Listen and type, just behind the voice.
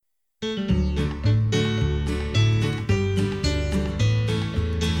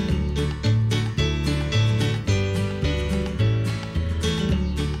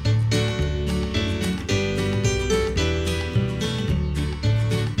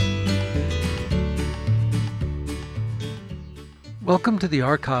Welcome to the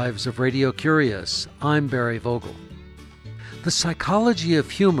archives of Radio Curious. I'm Barry Vogel. The psychology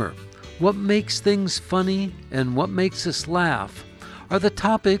of humor, what makes things funny and what makes us laugh, are the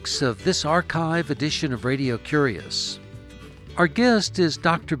topics of this archive edition of Radio Curious. Our guest is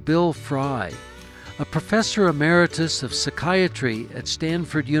Dr. Bill Fry, a professor emeritus of psychiatry at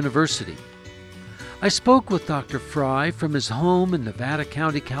Stanford University. I spoke with Dr. Fry from his home in Nevada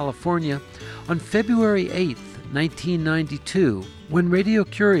County, California on February 8th, 1992, when Radio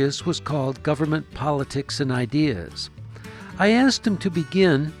Curious was called Government, Politics, and Ideas. I asked him to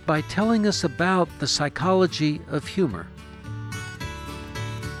begin by telling us about the psychology of humor.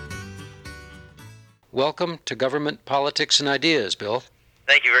 Welcome to Government, Politics, and Ideas, Bill.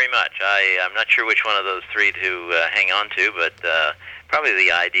 Thank you very much. I'm not sure which one of those three to hang on to, but probably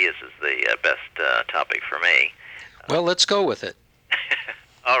the ideas is the best topic for me. Well, let's go with it.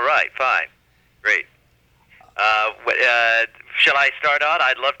 All right, fine. Great. Shall I start out?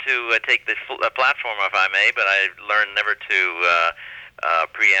 I'd love to take the platform if I may, but I learned never to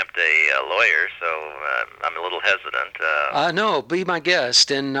preempt a lawyer, so I'm a little hesitant. No, be my guest.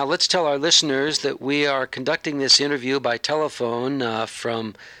 And let's tell our listeners that we are conducting this interview by telephone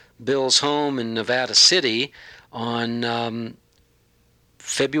from Bill's home in Nevada City on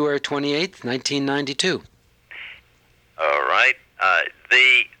February 28th, 1992. All right.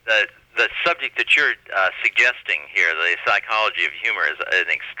 The subject that you're suggesting here, the psychology of humor, is an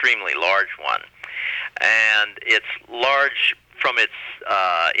extremely large one. And it's large from its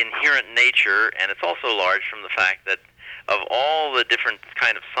inherent nature, and it's also large from the fact that of all the different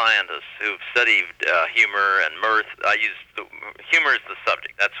kind of scientists who've studied humor and mirth, humor is the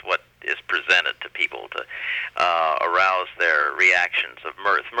subject. That's what is presented to people to arouse their reactions of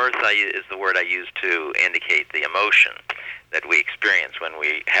mirth. Mirth is the word I use to indicate the emotion that we experience when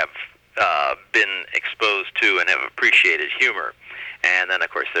we have been exposed to and have appreciated humor. And then, of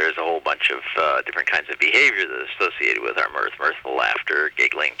course, there's a whole bunch of different kinds of behavior that is associated with our mirth. Mirthful laughter,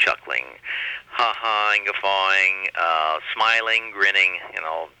 giggling, chuckling, ha-haing, guffawing, smiling, grinning.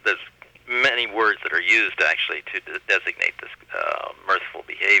 There's many words that are used, actually, to designate this mirthful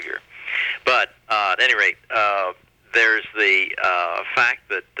behavior. But, at any rate, there's the fact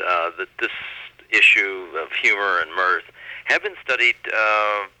that this issue of humor and mirth have been studied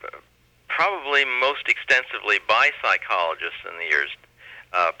probably most extensively by psychologists in the years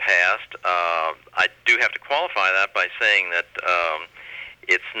past. I do have to qualify that by saying that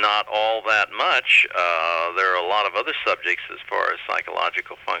it's not all that much. There are a lot of other subjects as far as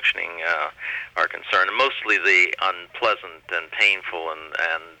psychological functioning are concerned, and mostly the unpleasant and painful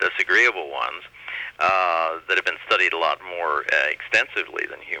and disagreeable ones that have been studied a lot more extensively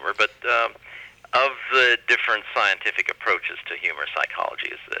than humor. But of the different scientific approaches to humor, psychology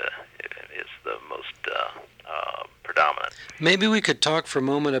is the most predominant. Maybe we could talk for a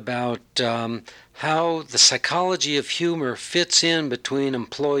moment about how the psychology of humor fits in between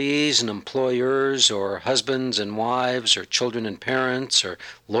employees and employers, or husbands and wives, or children and parents, or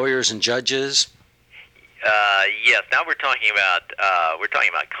lawyers and judges. Yes. Now we're talking about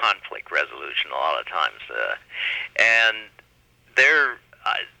conflict resolution a lot of times, and there.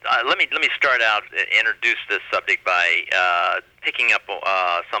 Let me start out and introduce this subject by picking up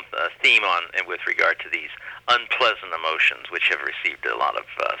a theme with regard to these unpleasant emotions, which have received a lot of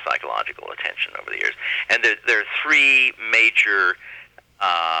psychological attention over the years. And there are three major,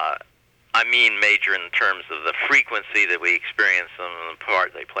 major in terms of the frequency that we experience them and the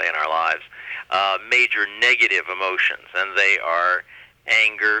part they play in our lives, major negative emotions, and they are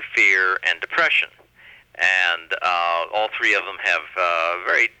anger, fear, and depression. And all three of them have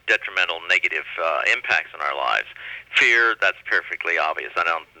very detrimental negative impacts on our lives. Fear, that's perfectly obvious. I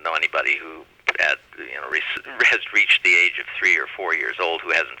don't know anybody who has reached the age of 3 or 4 years old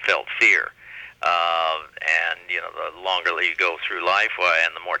who hasn't felt fear. And the longer you go through life,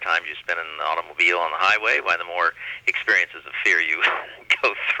 and the more time you spend in an automobile on the highway, the more experiences of fear you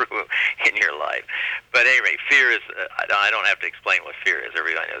go through in your life. But at any rate, fear is, I don't have to explain what fear is.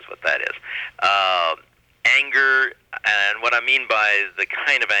 Everybody knows what that is. Anger, and what I mean by the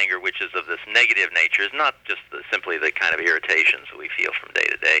kind of anger which is of this negative nature is not just simply the kind of irritations that we feel from day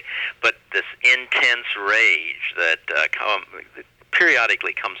to day, but this intense rage that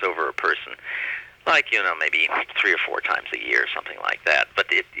periodically comes over a person, like, maybe 3 or 4 times a year, something like that. But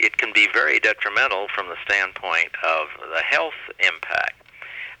it can be very detrimental from the standpoint of the health impact.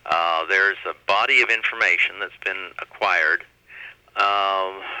 There's a body of information that's been acquired.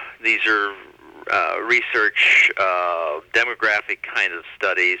 These are research, demographic kind of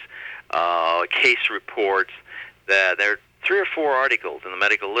studies, case reports. There are 3 or 4 articles in the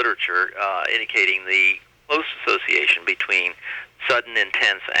medical literature indicating close association between sudden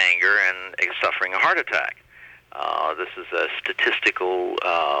intense anger and suffering a heart attack. This is a statistical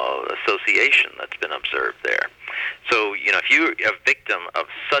association that's been observed there. So, if you're a victim of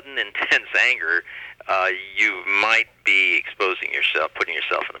sudden intense anger, you might be putting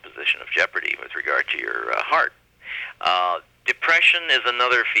yourself in a position of jeopardy with regard to your heart. Depression is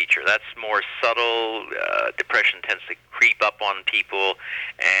another feature. That's more subtle. Depression tends to creep up on people,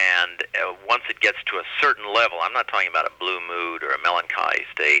 and once it gets to a certain level, I'm not talking about a blue mood or a melancholy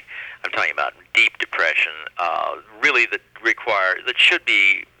state. I'm talking about deep depression, really that should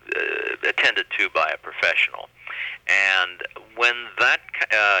be attended to by a professional. And when that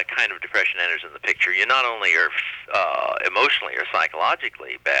kind of depression enters in the picture, you not only are emotionally or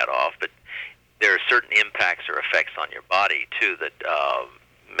psychologically bad off, but there are certain impacts or effects on your body, too, that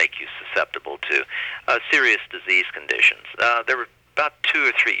make you susceptible to serious disease conditions. There were about 2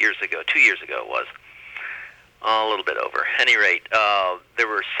 or 3 years ago, 2 years ago it was, a little bit over. At any rate, there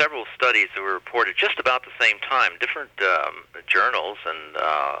were several studies that were reported just about the same time, different journals and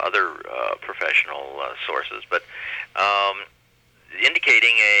other professional sources, but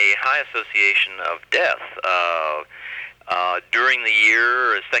indicating a high association of death during the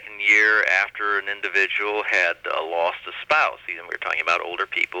year or a second year after an individual had lost a spouse. Even we're talking about older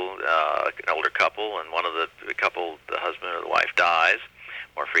people, an older couple, and one of the couple, the husband or the wife, dies.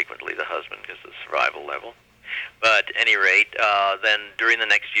 More frequently the husband because of the survival level. But at any rate, then during the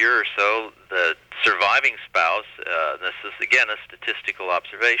next year or so, the surviving spouse, this is again a statistical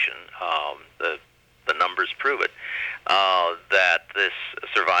observation, the numbers prove it, that this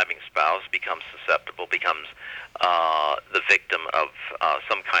surviving spouse becomes susceptible, becomes the victim of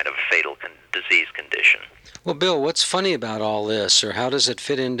some kind of fatal disease condition. Well, Bill, what's funny about all this, or how does it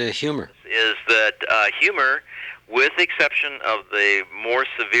fit into humor? Is that humor, with the exception of the more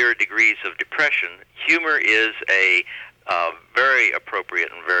severe degrees of depression, humor is a very appropriate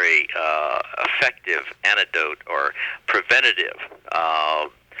and very effective antidote or preventative.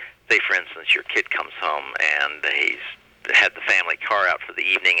 Say, for instance, your kid comes home and he's had the family car out for the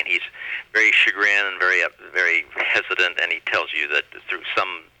evening, and he's very chagrined and very hesitant, and he tells you that through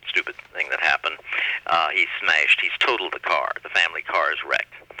some stupid thing that happened, he's smashed, he's totaled the car. The family car is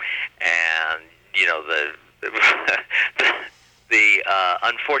wrecked. And, the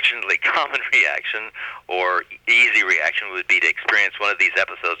unfortunately common reaction or easy reaction would be to experience one of these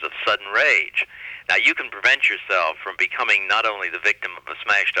episodes of sudden rage. Now, you can prevent yourself from becoming not only the victim of a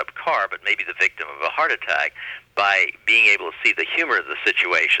smashed-up car, but maybe the victim of a heart attack by being able to see the humor of the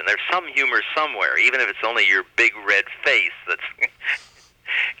situation. There's some humor somewhere, even if it's only your big red face that's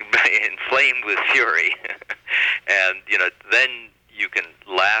inflamed with fury. And, then you can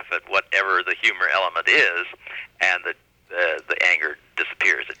laugh at whatever the humor element is, and the anger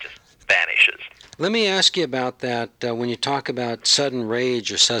disappears. It just vanishes. Let me ask you about that. When you talk about sudden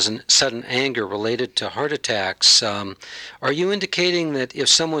rage or sudden anger related to heart attacks, are you indicating that if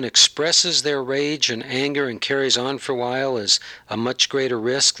someone expresses their rage and anger and carries on for a while is a much greater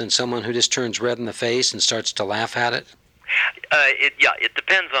risk than someone who just turns red in the face and starts to laugh at it? It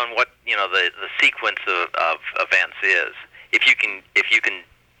depends on what the sequence of events is. If you can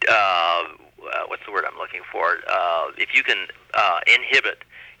what's the word I'm looking for? If you can inhibit.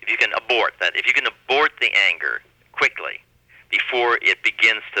 If you can abort the anger quickly before it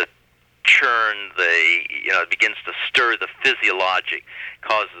begins to churn it begins to stir the physiologic,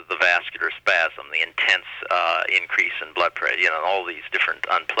 causes the vascular spasm, the intense increase in blood pressure, all these different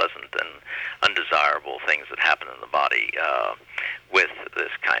unpleasant and undesirable things that happen in the body with this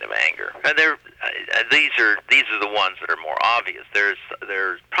kind of anger. And these are the ones that are more obvious. There's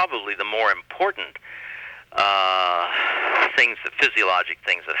probably the more important physiologic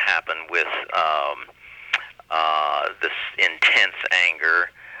things that happen with this intense anger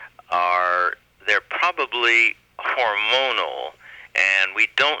they're probably hormonal, and we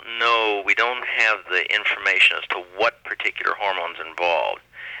don't have the information as to what particular hormone's involved.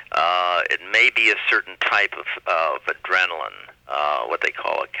 It may be a certain type of adrenaline, what they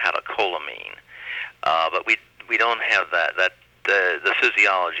call a catecholamine, but we don't have that. The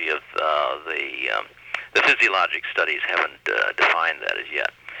physiology of the physiologic studies haven't defined that as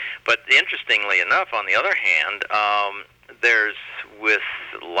yet. But interestingly enough, on the other hand, with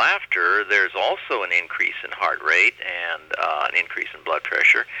laughter, there's also an increase in heart rate and an increase in blood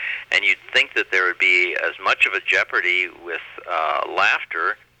pressure. And you'd think that there would be as much of a jeopardy with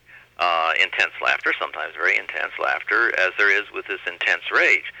laughter, intense laughter, sometimes very intense laughter, as there is with this intense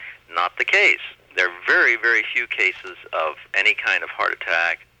rage. Not the case. There are very, very few cases of any kind of heart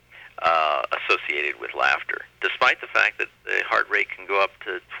attack associated with laughter, despite the fact that the heart rate can go up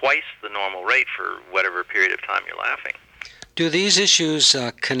to twice the normal rate for whatever period of time you're laughing. Do these issues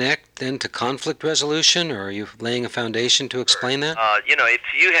connect then to conflict resolution, or are you laying a foundation to explain that? If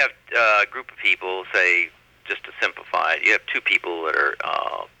you have a group of people, say, just to simplify it, you have two people that are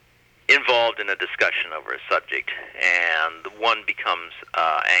involved in a discussion over a subject, and one becomes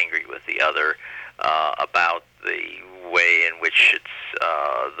angry with the other about the way in which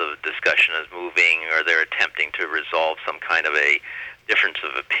the discussion is moving, or they're attempting to resolve some kind of a difference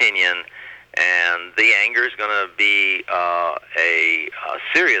of opinion, and the anger is going to be a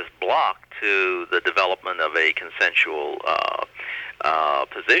serious block to the development of a consensual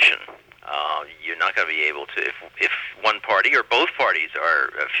position. You're not going to be able to, if one party or both parties are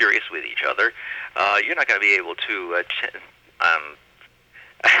furious with each other, you're not going to be able to.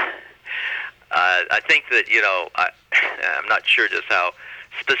 I think that I'm not sure just how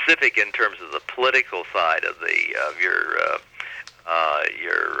specific in terms of the political side of your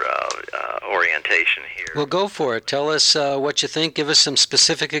orientation here. Well, go for it. Tell us what you think. Give us some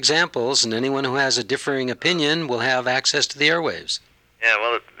specific examples, and anyone who has a differing opinion will have access to the airwaves. Yeah,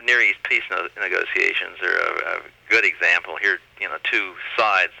 well, the Near East peace negotiations are a good example. Here, two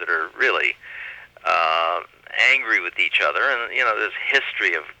sides that are really angry with each other, and there's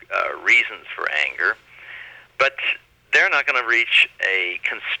history of reasons for anger, but they're not going to reach a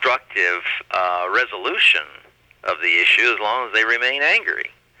constructive resolution of the issue as long as they remain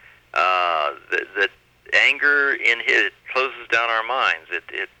angry. That anger it closes down our minds.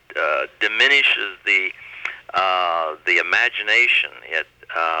 It diminishes the imagination.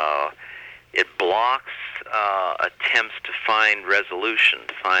 It blocks attempts to find resolution,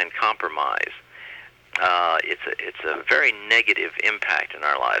 to find compromise. It's a very negative impact in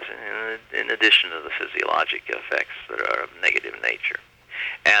our lives, in addition to the physiologic effects that are of negative nature.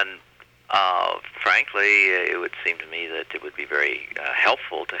 And frankly, it would seem to me that it would be very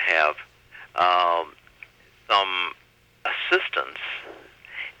helpful to have some assistance.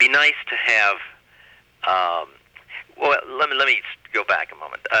 Be nice to have. Let me go back a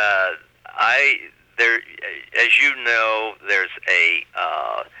moment. As you know, there's a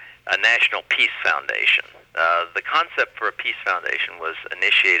National Peace Foundation. The concept for a peace foundation was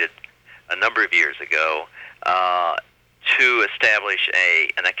initiated a number of years ago to establish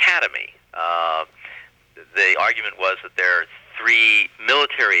an academy. The argument was that there are 3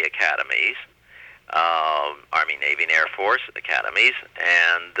 military academies, Army, Navy, and Air Force academies,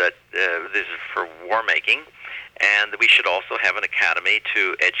 and that this is for war making, and that we should also have an academy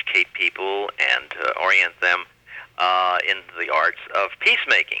to educate people and to orient them in the arts of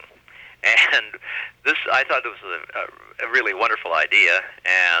peacemaking. And I thought this was a really wonderful idea,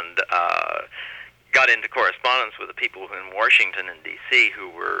 and got into correspondence with the people in Washington and D.C. who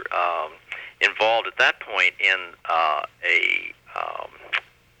were involved at that point in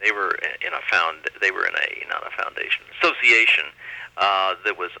association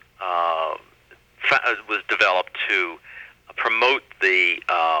that was developed to promote the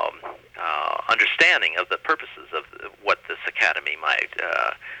understanding of the purposes of what this academy might,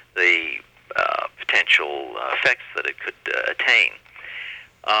 the potential effects that it could attain.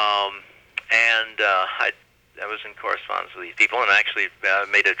 I was in correspondence with these people, and I actually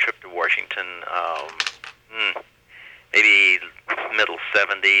made a trip to Washington, maybe middle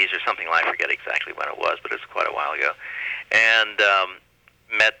 70s or something like. I forget exactly when it was, but it was quite a while ago. And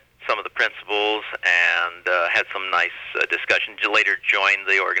met some of the principals and had some nice discussion. Later joined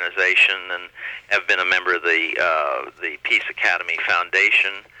the organization and have been a member of the Peace Academy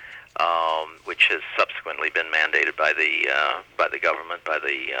Foundation, which has subsequently been mandated by the government, by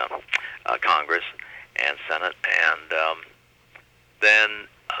the Congress and Senate. And then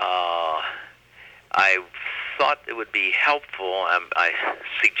I thought it would be helpful. I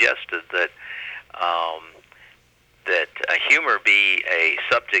suggested that humor be a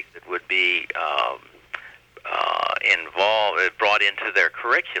subject that would be brought into their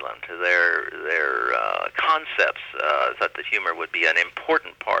curriculum, to their concepts. That the humor would be an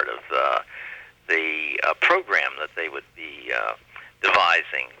important part of the program that they would be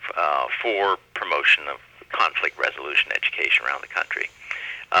devising for promotion of conflict resolution education around the country.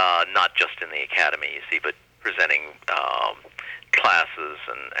 Not just in the academy, you see, but presenting classes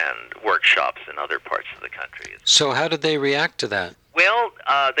and workshops in other parts of the country. So how did they react to that? Well,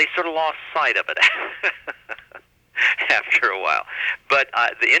 they sort of lost sight of it after a while. But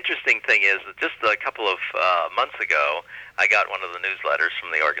the interesting thing is that just a couple of months ago, I got one of the newsletters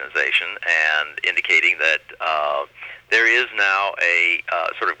from the organization and indicating that there is now a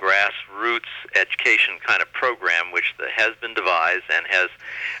sort of grassroots education kind of program which has been devised and has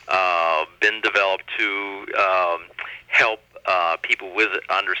been developed to help people with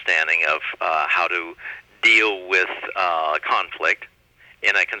understanding of how to deal with conflict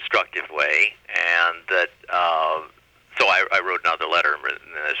in a constructive way, and that so I wrote another letter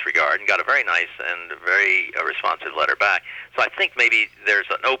in this regard and got a very nice and very responsive letter back. So I think maybe there's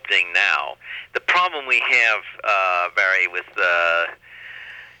an opening now. The problem we have, Barry, with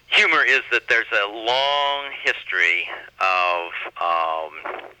humor is that there's a long history of,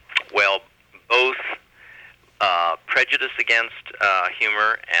 both prejudice against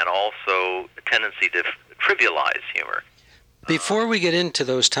humor and also a tendency to trivialize humor. Before we get into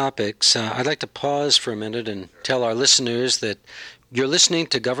those topics, I'd like to pause for a minute and tell our listeners that you're listening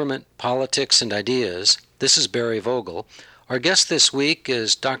to Government, Politics, and Ideas. This is Barry Vogel. Our guest this week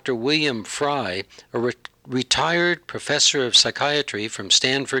is Dr. William Frey, a retired professor of psychiatry from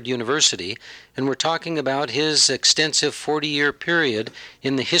Stanford University, and we're talking about his extensive 40-year period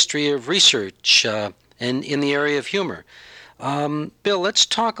in the history of research and in the area of humor. Bill, let's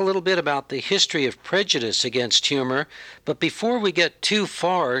talk a little bit about the history of prejudice against humor, but before we get too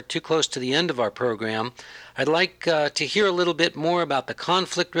close to the end of our program, I'd like to hear a little bit more about the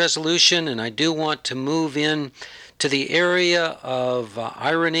conflict resolution, and I do want to move in to the area of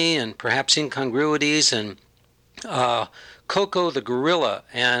irony and perhaps incongruities and Coco the gorilla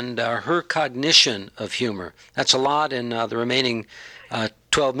and her cognition of humor. That's a lot in the remaining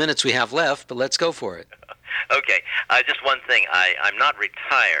 12 minutes we have left, but let's go for it. Okay, just one thing. I'm not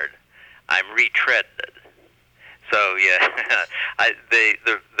retired. I'm retreaded. So yeah,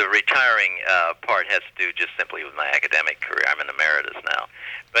 the retiring part has to do just simply with my academic career. I'm an emeritus now,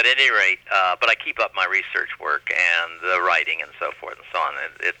 but at any rate, but I keep up my research work and the writing and so forth and so on.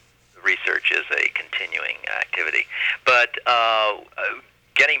 Research is a continuing activity. But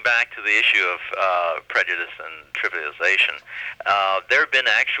getting back to the issue of prejudice and trivialization, there have been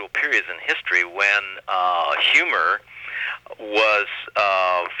actual periods in history when humor was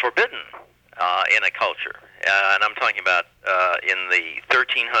forbidden in a culture. And I'm talking about in the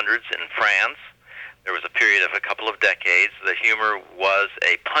 1300s in France. There was a period of a couple of decades that humor was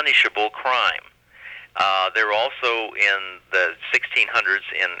a punishable crime. There were also in the 1600s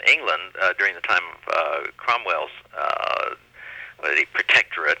in England, during the time of Cromwell's the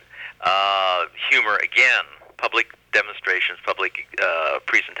protectorate, humor again, public demonstrations, public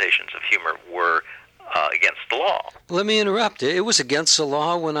presentations of humor were against the law. Let me interrupt. It was against the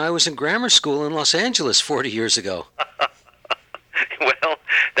law when I was in grammar school in Los Angeles 40 years ago. Well,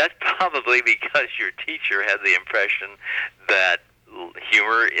 that's probably because your teacher had the impression that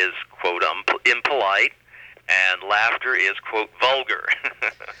humor is, quote, impolite, and laughter is, quote, vulgar.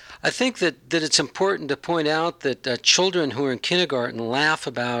 I think that it's important to point out that children who are in kindergarten laugh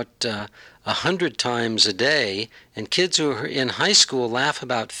about 100 times a day, and kids who are in high school laugh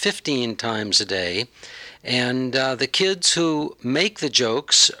about 15 times a day. And the kids who make the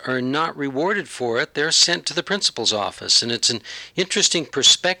jokes are not rewarded for it. They're sent to the principal's office. And it's an interesting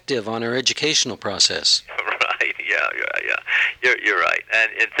perspective on our educational process. Right, yeah. You're right.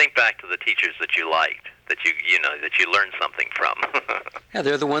 And think back to the teachers that you liked, that you learned something from. Yeah,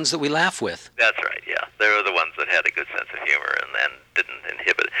 they're the ones that we laugh with. That's right, yeah. They're the ones that had a good sense of humor and didn't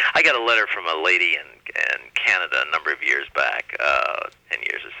inhibit. I got a letter from a lady in Canada a number of years back, 10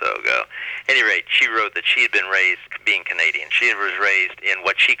 years or so ago. At any rate, she wrote that she had been raised, being Canadian, she was raised in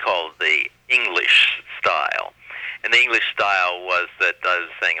what she called the English style. And the English style was that, I was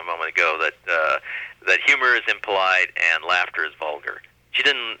saying a moment ago, that humor is impolite and laughter is vulgar. She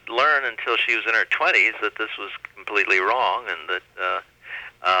didn't learn until she was in her 20s that this was completely wrong, and that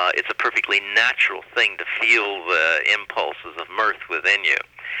it's a perfectly natural thing to feel the impulses of mirth within you.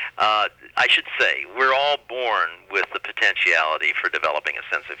 I should say, we're all born with the potentiality for developing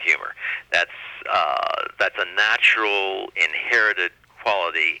a sense of humor. That's a natural, inherited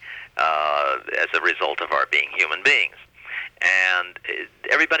quality as a result of our being human beings. And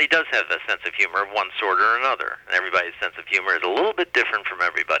everybody does have a sense of humor of one sort or another. And everybody's sense of humor is a little bit different from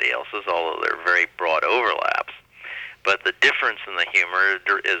everybody else's, although there are very broad overlaps. But the difference in the humor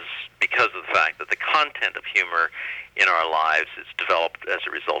is because of the fact that the content of humor in our lives is developed as a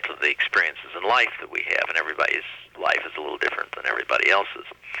result of the experiences in life that we have, and everybody's life is a little different than everybody else's.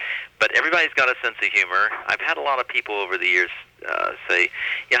 But everybody's got a sense of humor. I've had a lot of people over the years say,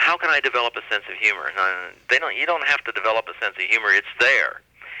 how can I develop a sense of humor? You don't have to develop a sense of humor. It's there.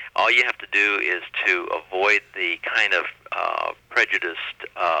 All you have to do is to avoid the kind of prejudiced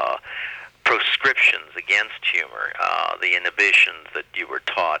proscriptions against humor, the inhibitions that you were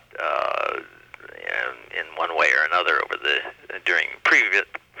taught in one way or another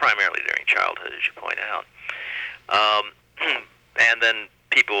primarily during childhood, as you point out. And then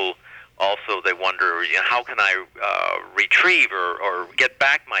people also, they wonder, how can I retrieve or get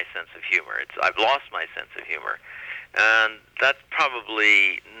back my sense of humor? I've lost my sense of humor. And that's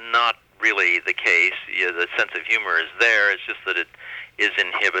probably not really the case. The sense of humor is there. It's just that it is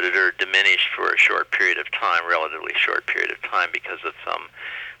inhibited or diminished for a short period of time, relatively short period of time, because of some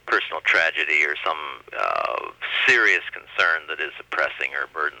personal tragedy or some serious concern that is oppressing or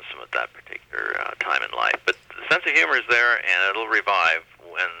burdensome at that particular time in life. But the sense of humor is there, and it'll revive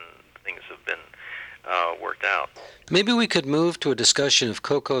when things have been worked out. Maybe we could move to a discussion of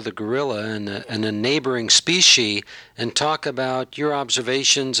Koko the gorilla and a neighboring species and talk about your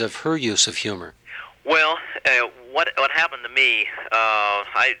observations of her use of humor. Well, what happened to me,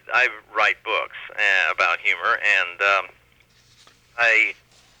 I write books about humor, and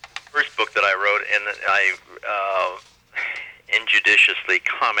first book that I wrote, and I injudiciously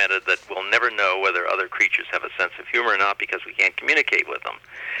commented that we'll never know whether other creatures have a sense of humor or not because we can't communicate with them.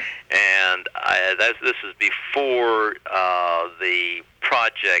 And this is before the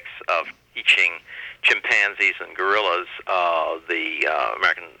projects of teaching chimpanzees and gorillas the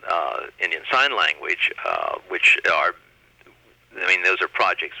American Indian Sign Language, which are, those are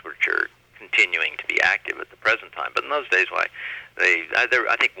projects which are continuing to be active at the present time. But in those days, I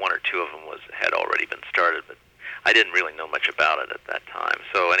think one or two of them had already been started, but I didn't really know much about it at that time.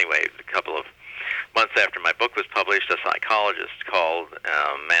 So anyway, a couple of months after my book was published, a psychologist called,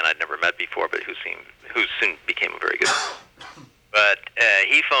 a man I'd never met before, but who soon became a very good friend. But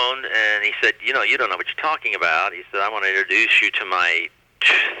he phoned and he said, you don't know what you're talking about. He said, I want to introduce you to my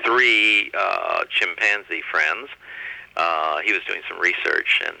 3 chimpanzee friends. He was doing some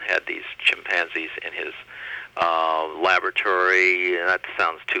research and had these chimpanzees in his laboratory. That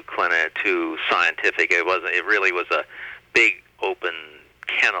sounds too scientific. It really was a big open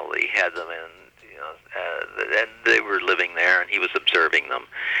kennel he had them in. And they were living there, and he was observing them,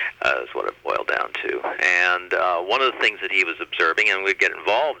 is what it boiled down to. And one of the things that he was observing and would get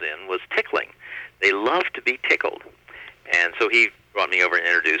involved in was tickling. They love to be tickled. And so he brought me over and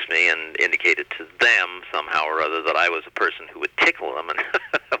introduced me and indicated to them somehow or other that I was a person who would tickle them, and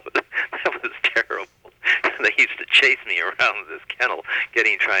that was terrible. They used to chase me around this kennel,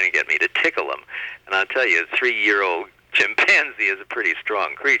 trying to get me to tickle them. And I'll tell you, a 3-year-old chimpanzee is a pretty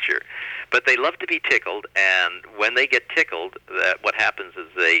strong creature. But they love to be tickled, and when they get tickled, what happens is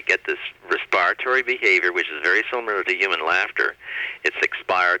they get this respiratory behavior, which is very similar to human laughter. It's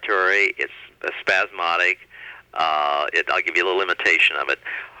expiratory, it's spasmodic. I'll give you a little imitation of it.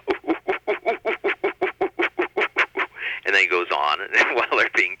 And then it goes on while they're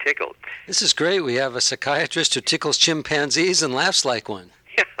being tickled. This is great. We have a psychiatrist who tickles chimpanzees and laughs like one.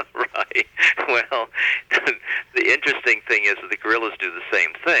 Yeah, right. Well, the interesting thing is that the gorillas do the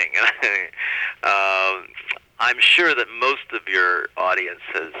same thing. I'm sure that most of your audience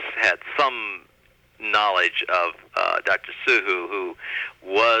has had some knowledge of Dr. Suhu, who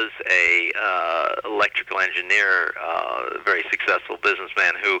was a electrical engineer, very successful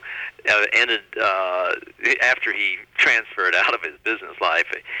businessman who ended, after he transferred out of his business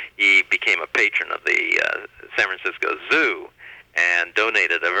life, he became a patron of the San Francisco Zoo and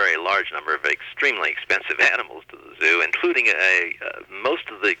donated a very large number of extremely expensive animals to the zoo, including most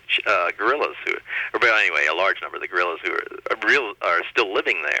of the gorillas a large number of the gorillas who are still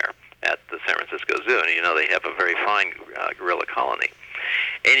living there at the San Francisco Zoo, and they have a very fine gorilla colony.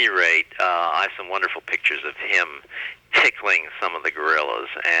 At any rate, I have some wonderful pictures of him tickling some of the gorillas,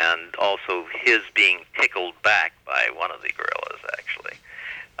 and also his being tickled back by one of the gorillas, actually.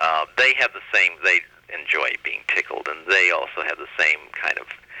 They have the same, they enjoy being tickled, and they also have the same kind of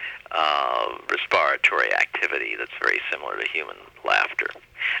respiratory activity that's very similar to human laughter.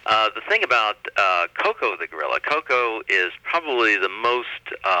 The thing about Koko the gorilla, Koko is probably the most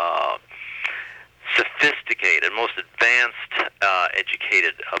sophisticated, most advanced,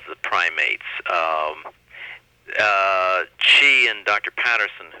 educated of the primates. She and Dr.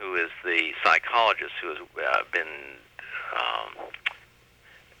 Patterson, who is the psychologist who has been,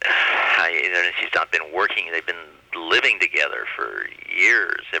 she's not been working, they've been living together for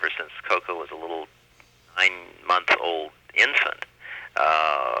years, ever since Koko was a little 9-month-old infant.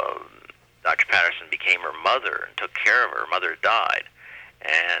 Dr. Patterson became her mother and took care of her. Her mother died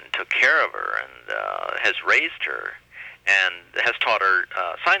and took care of her and has raised her and has taught her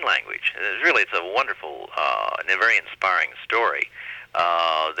sign language. It's a wonderful and a very inspiring story.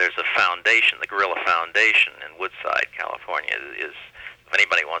 There's a foundation, the Gorilla Foundation in Woodside, California. If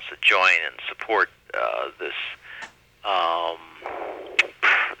anybody wants to join and support this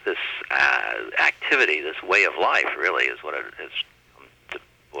activity, this way of life, really, is what it has come to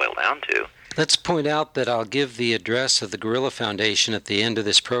boil down to. Let's point out that I'll give the address of the Gorilla Foundation at the end of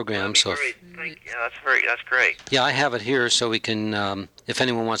this program. That's great. Yeah, I have it here, so we can, if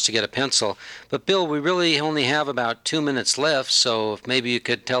anyone wants to get a pencil. But Bill, we really only have about 2 minutes left, so if maybe you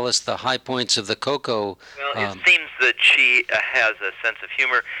could tell us the high points of the Coco. Well, it seems that she has a sense of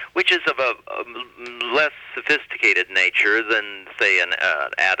humor, which is of a less sophisticated nature than, say, an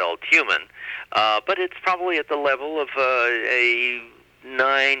adult human, but it's probably at the level of a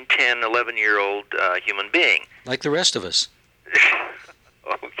 9, 10, 11-year-old human being. Like the rest of us.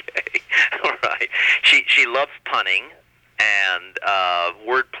 Okay, all right. She loves punning and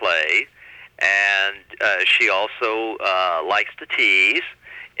wordplay, and she also likes to tease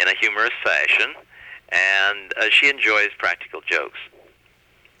in a humorous fashion, and she enjoys practical jokes.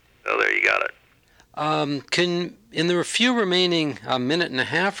 So there you got it. In the few remaining minute and a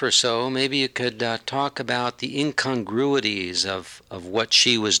half or so, maybe you could talk about the incongruities of what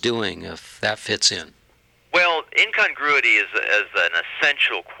she was doing, if that fits in. Well, incongruity is an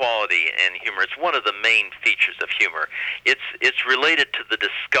essential quality in humor. It's one of the main features of humor. It's related to the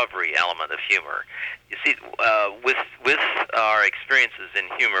discovery element of humor. You see, with our experiences in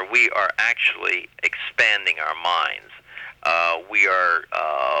humor, we are actually expanding our minds. We are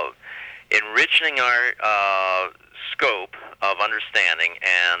enriching our scope of understanding,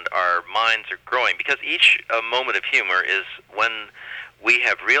 and our minds are growing, because each moment of humor is when we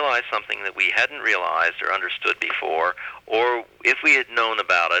have realized something that we hadn't realized or understood before, or if we had known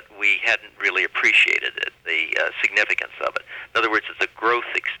about it, we hadn't really appreciated it, the significance of it. In other words, it's a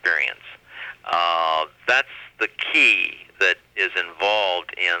growth experience. That's the key that is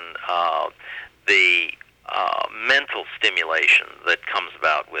involved in the mental stimulation that comes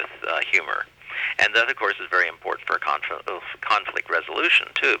about with humor. And that, of course, is very important for conflict resolution,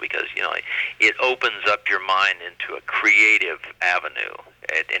 too, because, it opens up your mind into a creative avenue.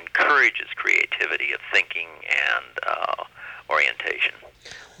 It encourages creativity of thinking and orientation.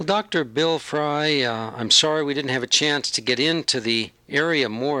 Well, Dr. Bill Fry, I'm sorry we didn't have a chance to get into the area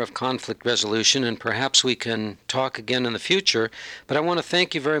more of conflict resolution, and perhaps we can talk again in the future, but I want to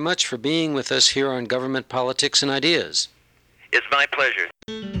thank you very much for being with us here on Government Politics and Ideas. It's my pleasure.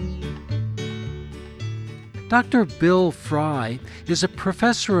 Dr. Bill Fry is a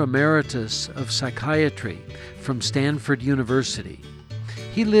professor emeritus of psychiatry from Stanford University.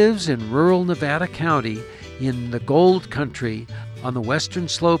 He lives in rural Nevada County in the Gold Country on the western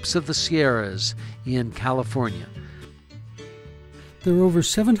slopes of the Sierras in California. There are over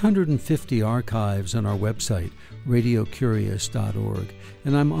 750 archives on our website, radiocurious.org,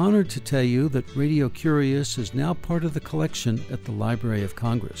 and I'm honored to tell you that Radio Curious is now part of the collection at the Library of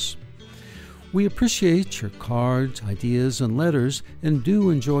Congress. We appreciate your cards, ideas, and letters, and do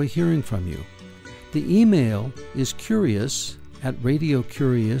enjoy hearing from you. The email is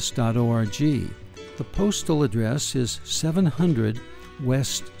curious@radiocurious.org. The postal address is 700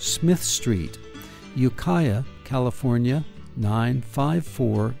 West Smith Street, Ukiah, California,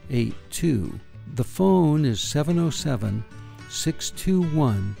 95482. The phone is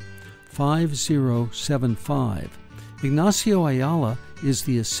 707-621-5075. Ignacio Ayala is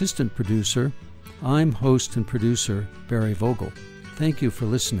the assistant producer. I'm host and producer Barry Vogel. Thank you for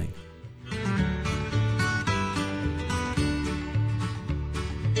listening.